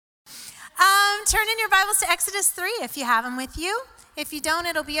Turn in your Bibles to Exodus 3 if you have them with you. If you don't,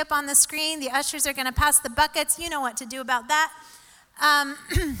 it'll be up on the screen. The ushers are going to pass the buckets. You know what to do about that.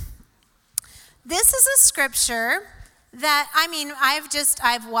 This is a scripture that,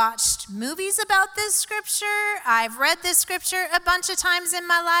 I've watched movies about this scripture. I've read this scripture a bunch of times in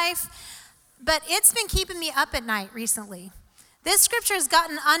my life, but it's been keeping me up at night recently. This scripture has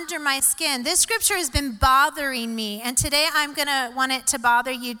gotten under my skin. This scripture has been bothering me, and today I'm going to want it to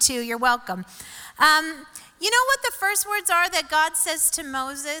bother you too. You're welcome. You know what the first words are that God says to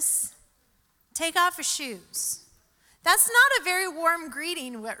Moses? Take off your shoes. That's not a very warm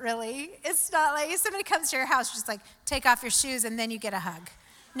greeting, really. It's not like if somebody comes to your house, just like, take off your shoes, and then you get a hug.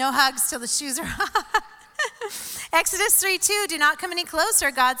 No hugs till the shoes are off. Exodus 3:2, do not come any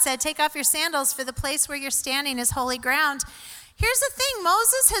closer, God said. Take off your sandals, for the place where you're standing is holy ground. Here's the thing,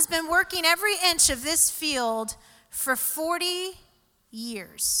 Moses has been working every inch of this field for 40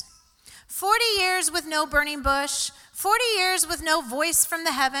 years. 40 years with no burning bush, 40 years with no voice from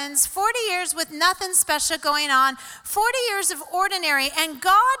the heavens, 40 years with nothing special going on, 40 years of ordinary, and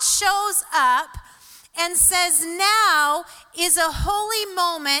God shows up and says, now is a holy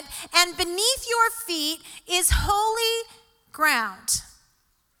moment, and beneath your feet is holy ground.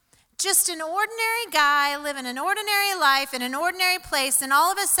 Just an ordinary guy living an ordinary life in an ordinary place, and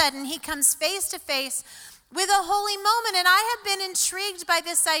all of a sudden he comes face to face with a holy moment. And I have been intrigued by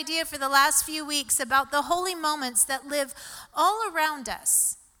this idea for the last few weeks about the holy moments that live all around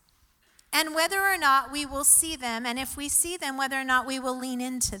us, and whether or not we will see them, and if we see them, whether or not we will lean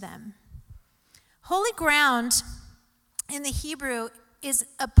into them. Holy ground in the Hebrew is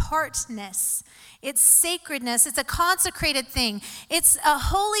apartness. It's sacredness. It's a consecrated thing. It's a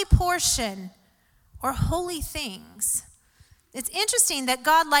holy portion or holy things. It's interesting that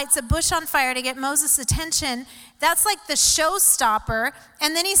God lights a bush on fire to get Moses' attention. That's like the showstopper.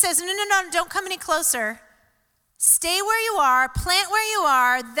 And then he says, no, don't come any closer. Stay where you are, plant where you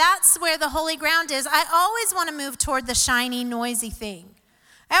are. That's where the holy ground is. I always want to move toward the shiny, noisy thing.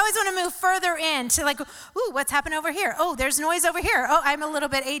 I always want to move further in to like, ooh, what's happened over here? Oh, there's noise over here. Oh, I'm a little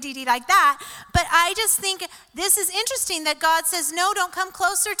bit ADD like that. But I just think this is interesting that God says, no, don't come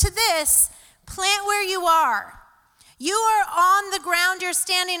closer to this. Plant where you are. You are on the ground you're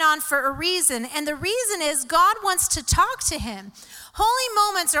standing on for a reason. And the reason is God wants to talk to him. Holy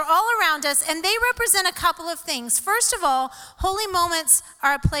moments are all around us, and they represent a couple of things. First of all, holy moments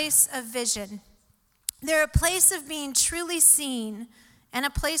are a place of vision. They're a place of being truly seen, and a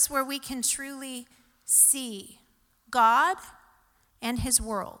place where we can truly see God and his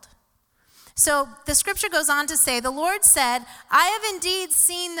world. So the scripture goes on to say, the Lord said, I have indeed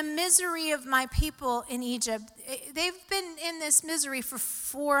seen the misery of my people in Egypt. They've been in this misery for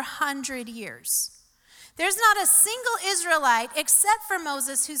 400 years. There's not a single Israelite except for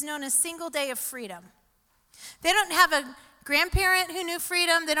Moses who's known a single day of freedom. They don't have a grandparent who knew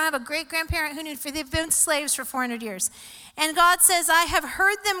freedom. They don't have a great-grandparent who knew freedom. They've been slaves for 400 years. And God says, I have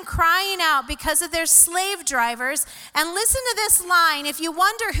heard them crying out because of their slave drivers. And listen to this line. If you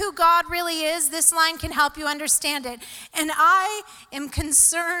wonder who God really is, this line can help you understand it. And I am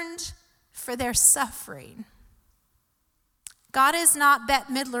concerned for their suffering. God is not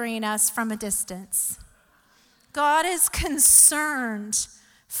Bette Midlering us from a distance. God is concerned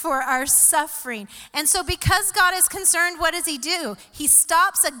for our suffering. And so because God is concerned, what does he do? He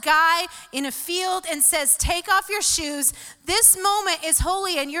stops a guy in a field and says, take off your shoes. This moment is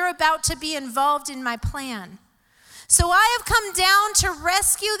holy and you're about to be involved in my plan. So I have come down to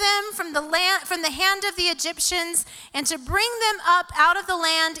rescue them from the hand of the Egyptians and to bring them up out of the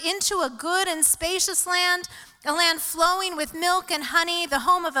land into a good and spacious land, a land flowing with milk and honey, the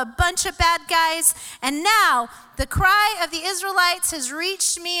home of a bunch of bad guys. And now the cry of the Israelites has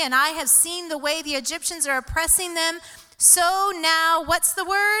reached me, and I have seen the way the Egyptians are oppressing them. So now, what's the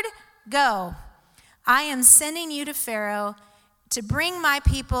word? Go. I am sending you to Pharaoh to bring my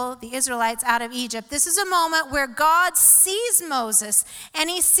people, the Israelites, out of Egypt. This is a moment where God sees Moses, and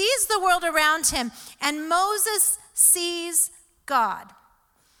he sees the world around him, and Moses sees God.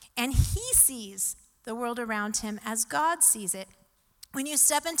 And he sees the world around him as God sees it. When you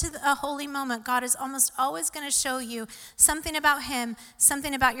step into a holy moment, God is almost always going to show you something about him,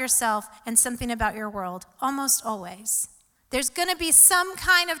 something about yourself, and something about your world. Almost always. There's going to be some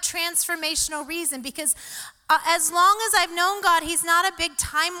kind of transformational reason, because as long as I've known God, he's not a big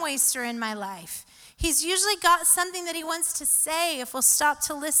time waster in my life. He's usually got something that he wants to say if we'll stop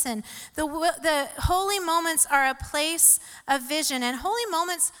to listen. The holy moments are a place of vision, and holy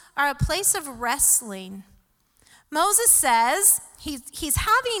moments are a place of wrestling. Moses says he's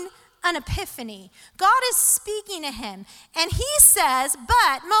having an epiphany. God is speaking to him. And he says,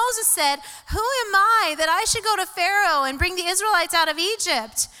 but Moses said, who am I that I should go to Pharaoh and bring the Israelites out of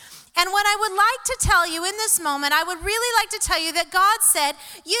Egypt? And what I would like to tell you in this moment, I would really like to tell you that God said,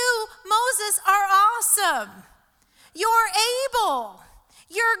 you, Moses, are awesome. You're able.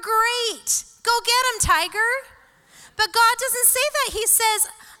 You're great. Go get him, tiger. But God doesn't say that. He says,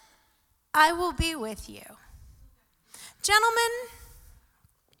 I will be with you. Gentlemen,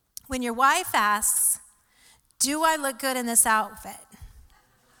 when your wife asks, do I look good in this outfit?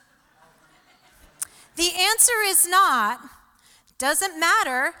 The answer is not, doesn't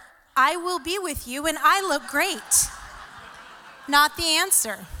matter, I will be with you and I look great. Not the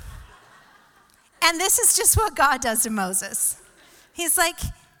answer. And this is just what God does to Moses. He's like,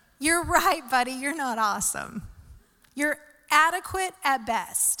 you're right, buddy, you're not awesome. You're adequate at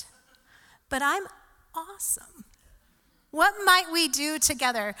best, but I'm awesome. What might we do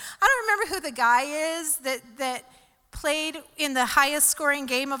together? I don't remember who the guy is that played in the highest scoring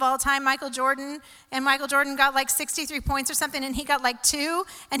game of all time, Michael Jordan, and Michael Jordan got like 63 points or something, and he got like 2,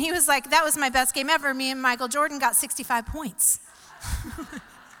 and he was like, that was my best game ever. Me and Michael Jordan got 65 points.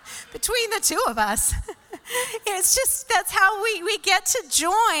 Between the two of us. It's just, that's how we get to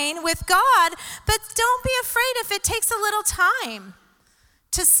join with God, but don't be afraid if it takes a little time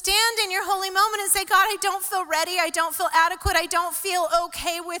to stand in your holy moment and say, God, I don't feel ready, I don't feel adequate, I don't feel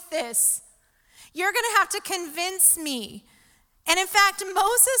okay with this. You're going to have to convince me. And in fact,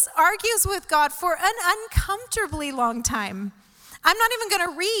 Moses argues with God for an uncomfortably long time. I'm not even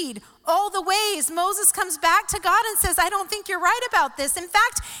going to read all the ways Moses comes back to God and says, I don't think you're right about this. In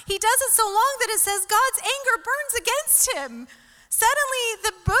fact, he does it so long that it says God's anger burns against him. Suddenly,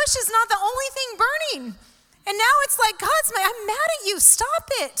 the bush is not the only thing burning. And now it's like, I'm mad at you. Stop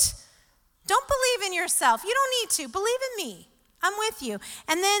it. Don't believe in yourself. You don't need to. Believe in me. I'm with you.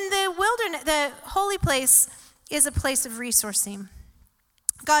 And then the wilderness, the holy place, is a place of resourcing.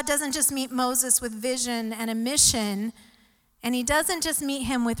 God doesn't just meet Moses with vision and a mission, and he doesn't just meet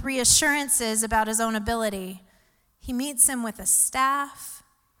him with reassurances about his own ability. He meets him with a staff.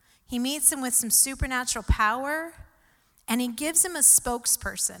 He meets him with some supernatural power, and he gives him a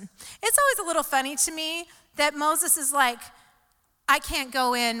spokesperson. It's always a little funny to me that Moses is like, I can't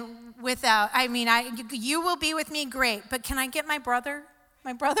go in without, you will be with me, great, but can I get my brother?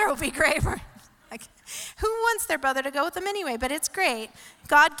 My brother will be great. Like, who wants their brother to go with them anyway? But it's great.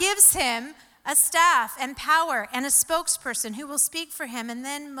 God gives him a staff and power and a spokesperson who will speak for him. And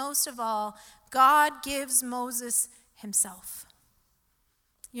then most of all, God gives Moses himself.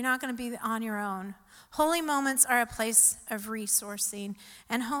 You're not going to be on your own. Holy moments are a place of resourcing,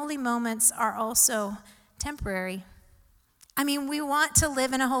 and holy moments are also temporary. We want to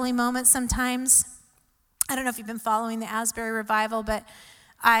live in a holy moment sometimes. I don't know if you've been following the Asbury revival, but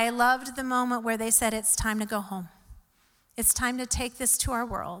I loved the moment where they said it's time to go home. It's time to take this to our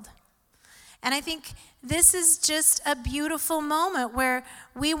world. And I think this is just a beautiful moment where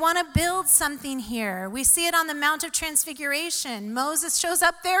we want to build something here. We see it on the Mount of Transfiguration. Moses shows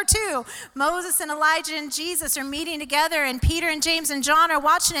up there too. Moses and Elijah and Jesus are meeting together, and Peter and James and John are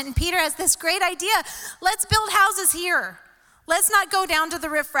watching it, and Peter has this great idea. Let's build houses here. Let's not go down to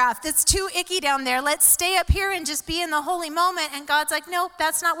the riffraff. It's too icky down there. Let's stay up here and just be in the holy moment. And God's like, nope,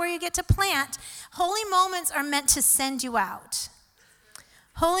 that's not where you get to plant. Holy moments are meant to send you out.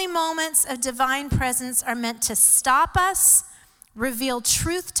 Holy moments of divine presence are meant to stop us, reveal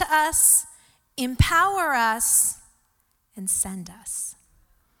truth to us, empower us, and send us.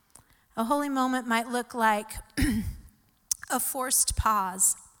 A holy moment might look like a forced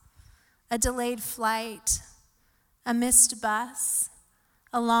pause, a delayed flight, a missed bus,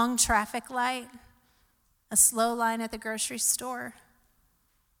 a long traffic light, a slow line at the grocery store.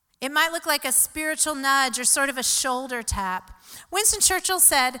 It might look like a spiritual nudge or sort of a shoulder tap. Winston Churchill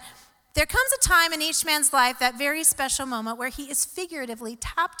said, there comes a time in each man's life, that very special moment, where he is figuratively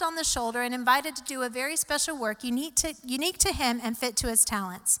tapped on the shoulder and invited to do a very special work unique to him and fit to his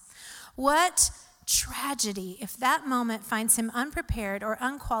talents. What tragedy if that moment finds him unprepared or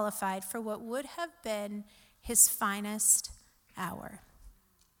unqualified for what would have been his finest hour.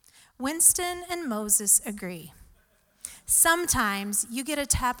 Winston and Moses agree. Sometimes you get a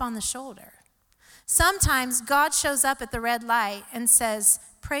tap on the shoulder. Sometimes God shows up at the red light and says,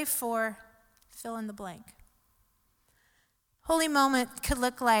 pray for, fill in the blank. Holy moment could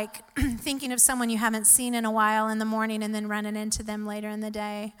look like thinking of someone you haven't seen in a while in the morning and then running into them later in the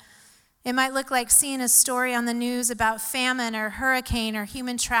day. It might look like seeing a story on the news about famine or hurricane or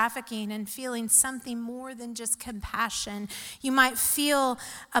human trafficking and feeling something more than just compassion. You might feel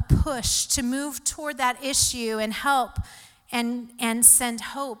a push to move toward that issue and help. and send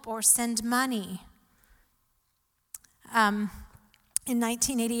hope or send money. In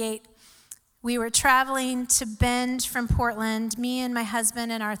 1988, we were traveling to Bend from Portland, me and my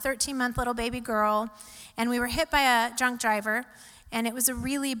husband and our 13-month little baby girl, and we were hit by a drunk driver, and it was a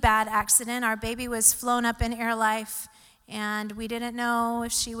really bad accident. Our baby was flown up in Air Life, and we didn't know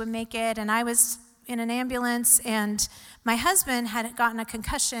if she would make it, and I was in an ambulance, and my husband had gotten a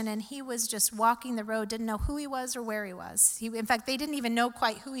concussion, and he was just walking the road, didn't know who he was or where he was. In fact, they didn't even know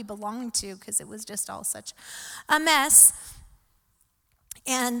quite who he belonged to because it was just all such a mess.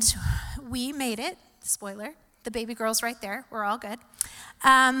 And we made it. Spoiler, the baby girl's right there. We're all good.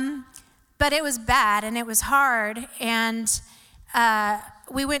 But it was bad, and it was hard, and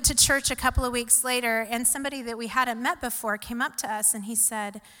we went to church a couple of weeks later, and somebody that we hadn't met before came up to us, and he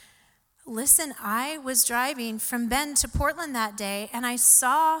said, listen, I was driving from Bend to Portland that day, and I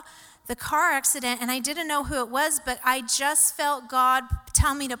saw the car accident, and I didn't know who it was, but I just felt God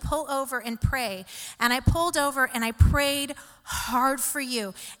tell me to pull over and pray. And I pulled over, and I prayed hard for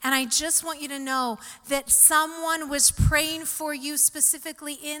you. And I just want you to know that someone was praying for you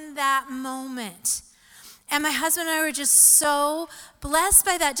specifically in that moment. And my husband and I were just so blessed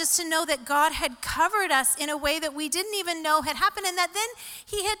by that, just to know that God had covered us in a way that we didn't even know had happened, and that then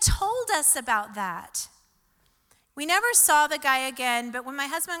he had told us about that. We never saw the guy again, but when my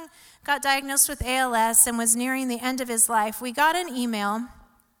husband got diagnosed with ALS and was nearing the end of his life, we got an email,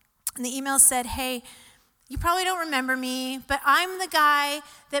 and the email said, hey, you probably don't remember me, but I'm the guy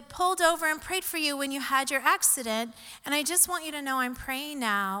that pulled over and prayed for you when you had your accident, and I just want you to know I'm praying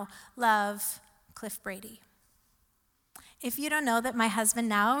now. Love, Cliff Brady. If you don't know that my husband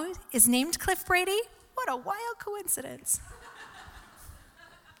now is named Cliff Brady, what a wild coincidence.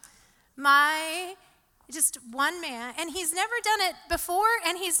 Just one man, and he's never done it before,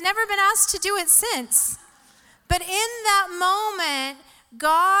 and he's never been asked to do it since. But in that moment,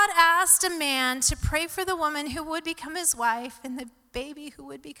 God asked a man to pray for the woman who would become his wife and the baby who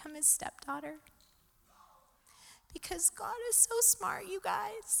would become his stepdaughter. Because God is so smart, you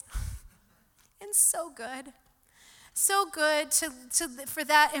guys. And so good. So good for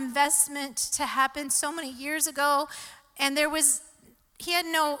that investment to happen so many years ago. And he had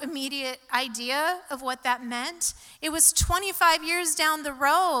no immediate idea of what that meant. It was 25 years down the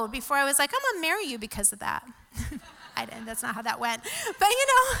road before I was like, I'm going to marry you because of that. I didn't. That's not how that went. But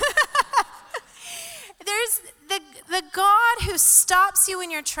there's the God who stops you in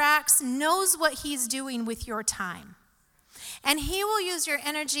your tracks knows what he's doing with your time. And he will use your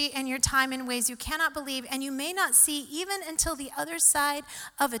energy and your time in ways you cannot believe, and you may not see even until the other side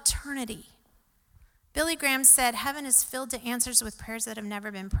of eternity. Billy Graham said, heaven is filled to answers with prayers that have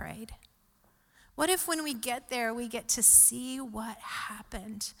never been prayed. What if when we get there, we get to see what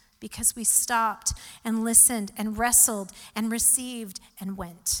happened because we stopped and listened and wrestled and received and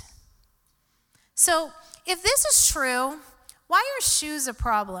went? So if this is true, why are shoes a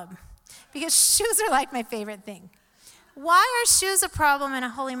problem? Because shoes are like my favorite thing. Why are shoes a problem in a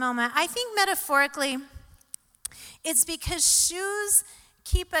holy moment? I think metaphorically, it's because shoes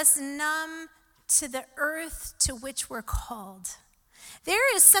keep us numb to the earth to which we're called.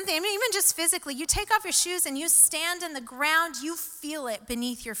 There is something, even just physically, you take off your shoes and you stand in the ground, you feel it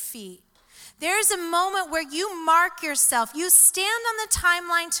beneath your feet. There's a moment where you mark yourself. You stand on the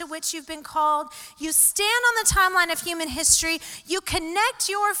timeline to which you've been called. You stand on the timeline of human history. You connect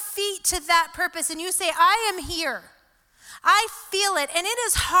your feet to that purpose and you say, I am here. I feel it. And it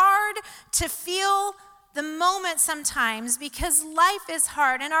is hard to feel the moment sometimes because life is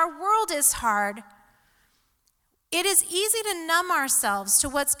hard and our world is hard. It is easy to numb ourselves to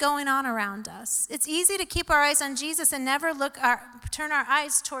what's going on around us. It's easy to keep our eyes on Jesus and never turn our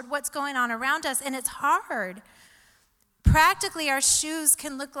eyes toward what's going on around us, and it's hard. Practically, our shoes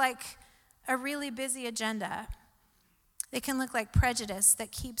can look like a really busy agenda. They can look like prejudice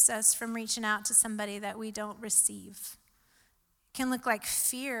that keeps us from reaching out to somebody that we don't receive. It can look like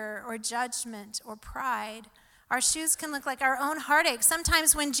fear or judgment or pride. Our shoes can look like our own heartache.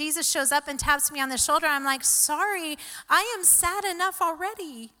 Sometimes when Jesus shows up and taps me on the shoulder, I'm like, sorry, I am sad enough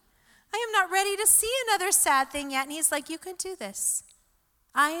already. I am not ready to see another sad thing yet. And he's like, you can do this.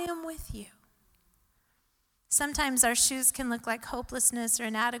 I am with you. Sometimes our shoes can look like hopelessness or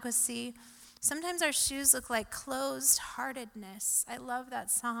inadequacy. Sometimes our shoes look like closed-heartedness. I love that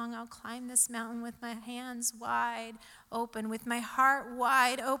song, I'll climb this mountain with my hands wide open, with my heart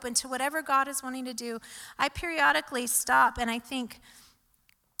wide open to whatever God is wanting to do. I periodically stop and I think,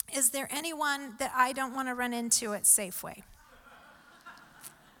 is there anyone that I don't want to run into at Safeway?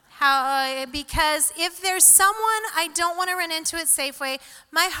 Because if there's someone I don't want to run into at Safeway,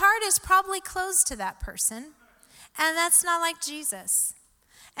 my heart is probably closed to that person. And that's not like Jesus.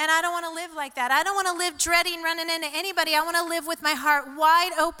 And I don't want to live like that. I don't want to live dreading running into anybody. I want to live with my heart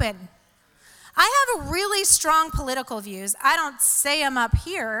wide open. I have really strong political views. I don't say them up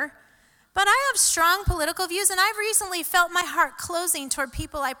here, but I have strong political views, and I've recently felt my heart closing toward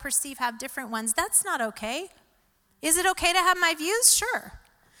people I perceive have different ones. That's not okay. Is it okay to have my views? Sure.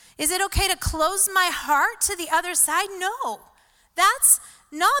 Is it okay to close my heart to the other side? No. That's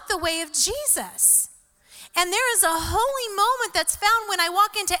not the way of Jesus. And there is a holy moment that's found when I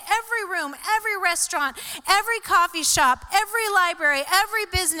walk into every room, every restaurant, every coffee shop, every library, every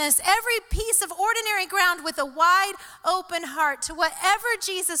business, every piece of ordinary ground with a wide open heart to whatever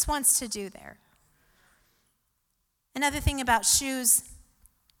Jesus wants to do there. Another thing about shoes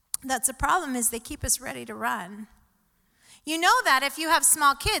that's a problem is they keep us ready to run. You know that if you have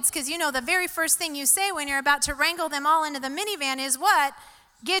small kids, because you know the very first thing you say when you're about to wrangle them all into the minivan is what?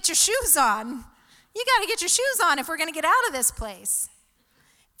 Get your shoes on. You got to get your shoes on if we're going to get out of this place.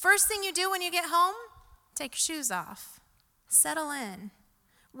 First thing you do when you get home, take your shoes off. Settle in.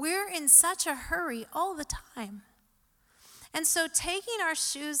 We're in such a hurry all the time. And so taking our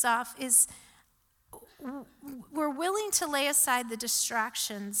shoes off is, we're willing to lay aside the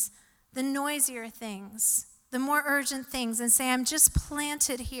distractions, the noisier things, the more urgent things, and say, I'm just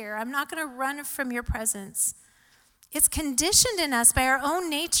planted here. I'm not going to run from your presence. It's conditioned in us by our own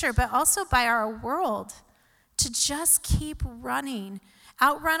nature, but also by our world, to just keep running,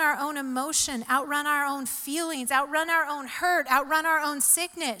 outrun our own emotion, outrun our own feelings, outrun our own hurt, outrun our own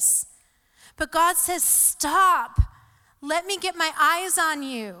sickness. But God says, stop. Let me get my eyes on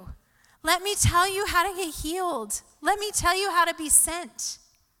you. Let me tell you how to get healed. Let me tell you how to be sent.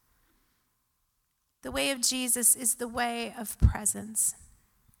 The way of Jesus is the way of presence.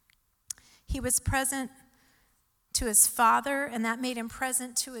 He was present to his Father, and that made him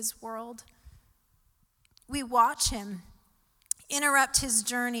present to his world. We watch him interrupt his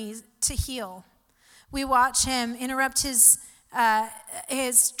journey to heal. We watch him interrupt his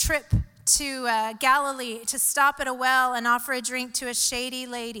trip to Galilee to stop at a well and offer a drink to a shady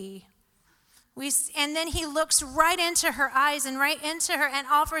lady. And then he looks right into her eyes and right into her and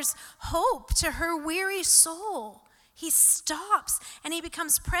offers hope to her weary soul. He stops and he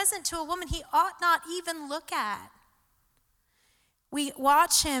becomes present to a woman he ought not even look at. We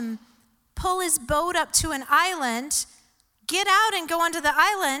watch him pull his boat up to an island, get out and go onto the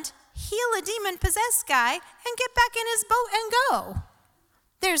island, heal a demon-possessed guy, and get back in his boat and go.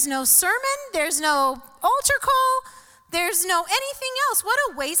 There's no sermon, there's no altar call, there's no anything else. What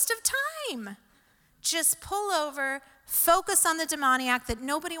a waste of time. Just pull over, focus on the demoniac that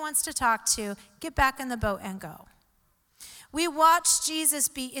nobody wants to talk to, get back in the boat and go. We watch Jesus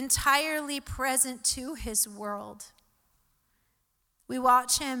be entirely present to his world. We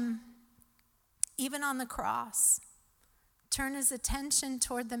watch him, even on the cross, turn his attention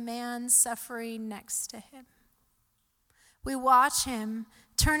toward the man suffering next to him. We watch him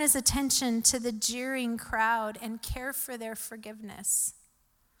turn his attention to the jeering crowd and care for their forgiveness.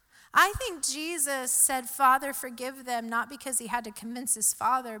 I think Jesus said, Father, forgive them, not because he had to convince his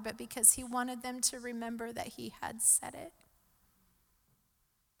Father, but because he wanted them to remember that he had said it.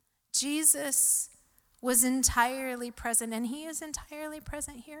 Jesus was entirely present, and he is entirely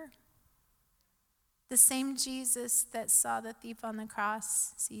present here. The same Jesus that saw the thief on the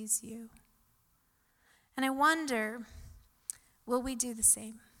cross sees you. And I wonder, will we do the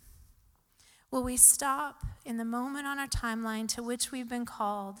same? Will we stop in the moment on our timeline to which we've been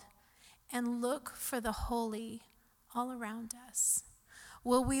called and look for the holy all around us?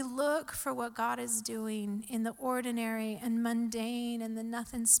 Will we look for what God is doing in the ordinary and mundane and the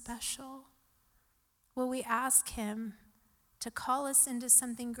nothing special? Will we ask him to call us into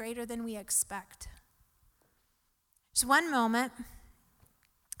something greater than we expect? There's one moment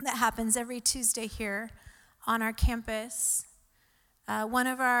that happens every Tuesday here on our campus. One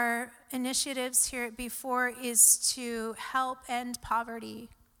of our initiatives here at B4 is to help end poverty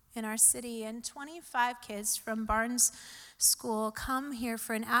in our city. And 25 kids from Barnes School come here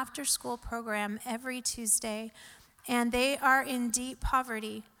for an after-school program every Tuesday. And they are in deep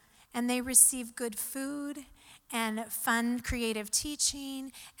poverty. And they receive good food and fun, creative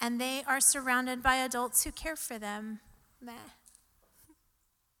teaching. And they are surrounded by adults who care for them. Meh.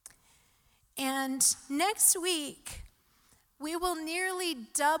 And next week, we will nearly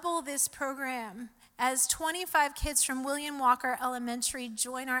double this program as 25 kids from William Walker Elementary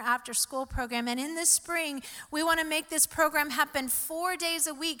join our after-school program. And in the spring, we want to make this program happen 4 days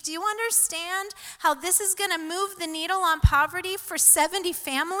a week. Do you understand how this is going to move the needle on poverty for 70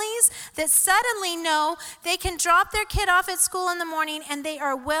 families that suddenly know they can drop their kid off at school in the morning and they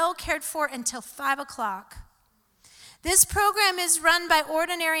are well cared for until 5 o'clock? This program is run by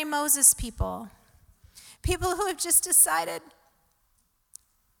ordinary Moses people who have just decided,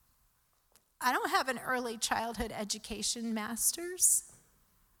 I don't have an early childhood education master's,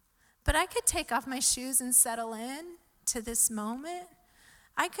 but I could take off my shoes and settle in to this moment.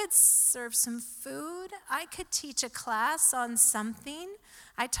 I could serve some food. I could teach a class on something.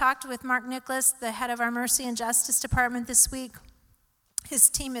 I talked with Mark Nicholas, the head of our Mercy and Justice Department this week.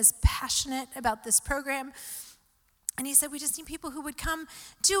 His team is passionate about this program. And he said, we just need people who would come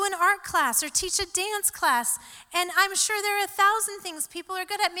do an art class or teach a dance class. And I'm sure there are 1,000 things people are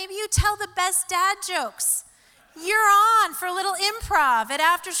good at. Maybe you tell the best dad jokes. You're on for a little improv at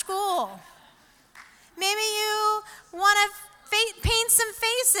after school. Maybe you want to paint some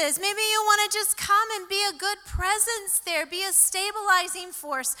faces. Maybe you want to just come and be a good presence there, be a stabilizing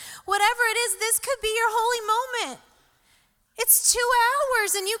force. Whatever it is, this could be your holy moment. It's 2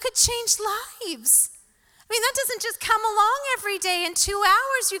 hours and you could change lives. I mean, that doesn't just come along every day. In 2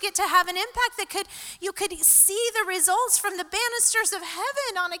 hours, you get to have an impact that you could see the results from the banisters of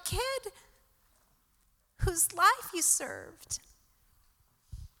heaven on a kid whose life you served.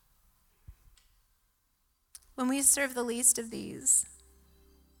 When we serve the least of these,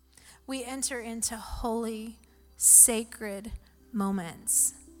 we enter into holy, sacred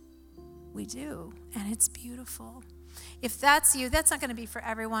moments. We do, and it's beautiful. If that's you, that's not going to be for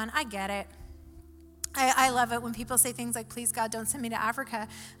everyone. I get it. I love it when people say things like, please, God, don't send me to Africa.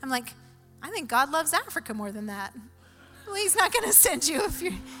 I'm like, I think God loves Africa more than that. Well, he's not going to send you if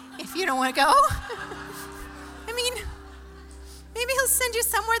you don't want to go. I mean, maybe he'll send you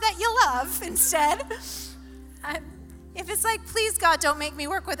somewhere that you love instead. If it's like, please, God, don't make me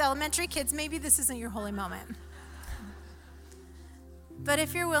work with elementary kids, maybe this isn't your holy moment. But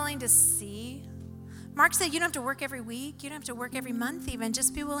if you're willing to see, Mark said you don't have to work every week. You don't have to work every month even.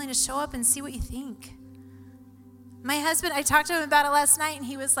 Just be willing to show up and see what you think. My husband, I talked to him about it last night, and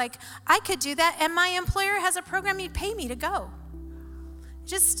he was like, I could do that, and my employer has a program he'd pay me to go.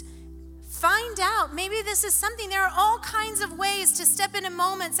 Just find out. Maybe this is something. There are all kinds of ways to step into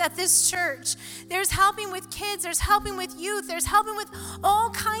moments at this church. There's helping with kids. There's helping with youth. There's helping with all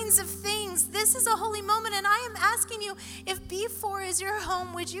kinds of things. This is a holy moment, and I am asking you, if B4 is your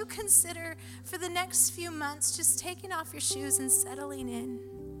home, would you consider for the next few months just taking off your shoes and settling in?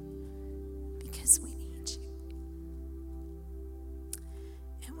 Because we need you.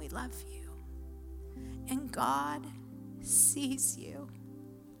 And we love you. And God sees you.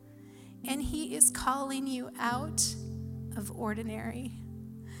 And he is calling you out of ordinary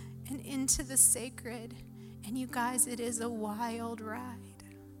and into the sacred. And you guys, it is a wild ride.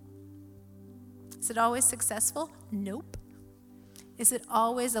 Is it always successful? Nope. Is it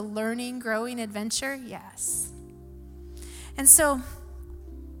always a learning, growing adventure? Yes. And so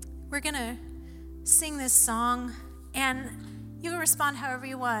we're going to sing this song, and you can respond however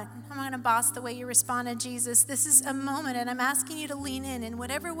you want. I'm not going to boss the way you respond to Jesus. This is a moment, and I'm asking you to lean in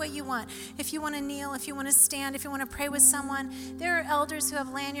whatever way you want. If you want to kneel, if you want to stand, if you want to pray with someone. There are elders who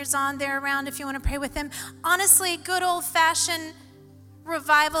have lanyards on. They're around if you want to pray with them. Honestly, good old-fashioned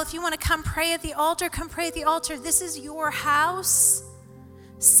revival. If you want to come pray at the altar, come pray at the altar. This is your house.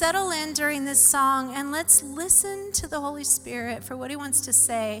 Settle in during this song, and let's listen to the Holy Spirit for what he wants to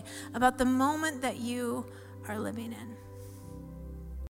say about the moment that you are living in.